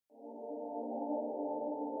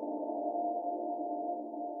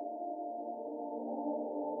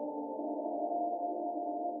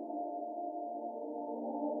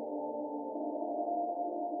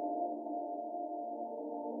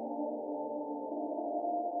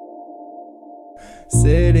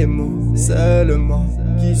C'est les mots seulement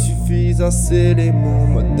qui suffisent à sceller mon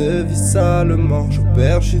mode de vie salement.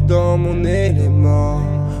 J'opère, je suis dans mon élément.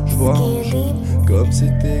 Je vois un jour comme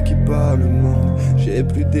c'était qui parle le monde. J'ai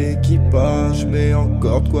plus d'équipage, mais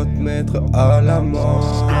encore de quoi te mettre à la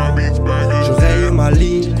mort. Je raye ma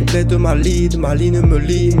ligne, complète ma ligne me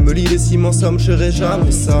lie les ciments, ça me serait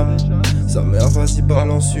jamais ça. Sa mère, vas-y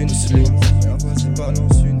balance une slim.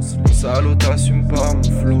 Salaud, t'assumes pas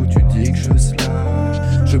mon flow, tu dis que je slide.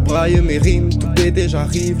 Je braille mes rimes, tout pété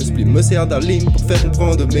j'arrive. Le split me sert d'alim pour faire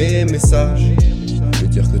comprendre mes messages. Je veux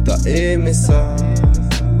dire que t'as aimé ça.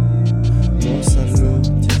 Mon salaud,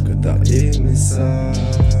 dire que t'as aimé ça.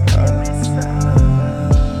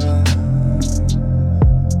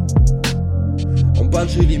 En balle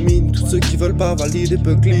j'élimine tous ceux qui veulent pas valider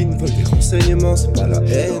peu clean. Veulent des renseignements, c'est pas la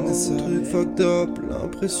haine. C'est un truc fucked up,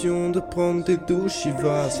 l'impression de prendre des douches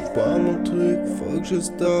Shiva. C'est pas mon truc, faut que je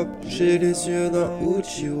stoppe. J'ai les yeux d'un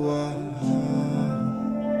Uchiwa.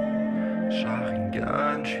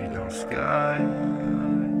 Sharingan, j'suis dans le sky.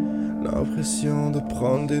 L'impression de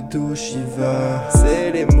prendre des douches Shiva.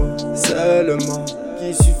 C'est les mots seulement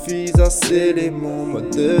qui suffisent à sceller mon mode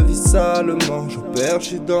de vie salement. J'opère, je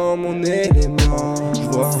suis dans mon élément. Je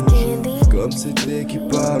vois un jour comme c'était qui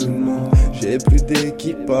parle le monde. J'ai plus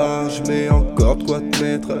d'équipage, mais encore de quoi te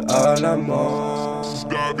mettre à la mort.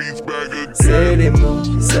 C'est les mots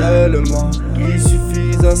seulement qui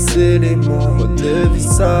suffisent à sceller mon mode de vie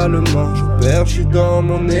salement. J'opère, je suis dans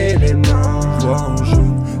mon élément. Je vois un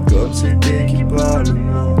jour comme c'était qui parle le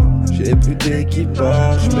monde. J'ai plus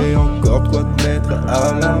d'équipage, mais encore de quoi te mettre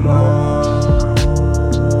à la mort.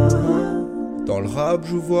 Dans le rap,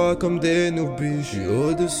 je vois comme des noobies. J'suis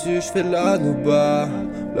au-dessus, j'fais la nouba.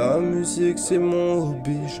 La musique, c'est mon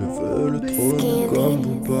hobby. Je veux le trône comme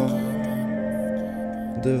Booba.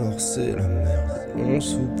 Dehors, c'est la merde. On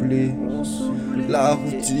s'oublie. La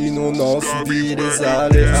routine, on en subit les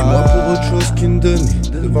aléas. Suis-moi pour autre chose qu'une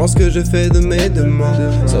demi. Devant ce que j'ai fait de mes demandes.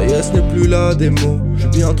 Ça y est, ce n'est plus la démo. Je suis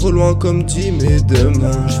bien trop loin comme dit mais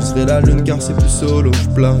demain. Je serai la lune car c'est plus solo, je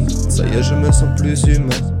plane. Ça y est, je me sens plus humain.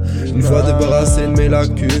 Une fois débarrassé de mes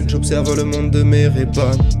lacunes, j'observe le monde de mes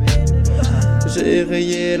rébans. J'ai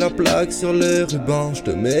rayé la plaque sur le ruban. Je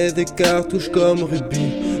te mets des cartouches comme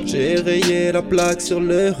rubis. J'ai rayé la plaque sur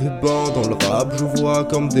le ruban. Dans le rap je vois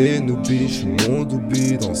comme des noobies. J'suis mon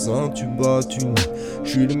doubi dans un tuba tuné.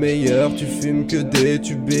 J'suis le meilleur, tu fumes que des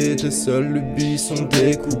tubés. Tes seuls lubies sont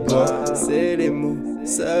des coups bas. C'est les mots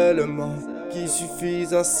seulement qui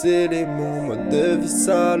suffisent à sceller mon mode de vie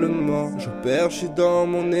salement. J'opère, j'suis dans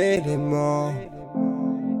mon élément.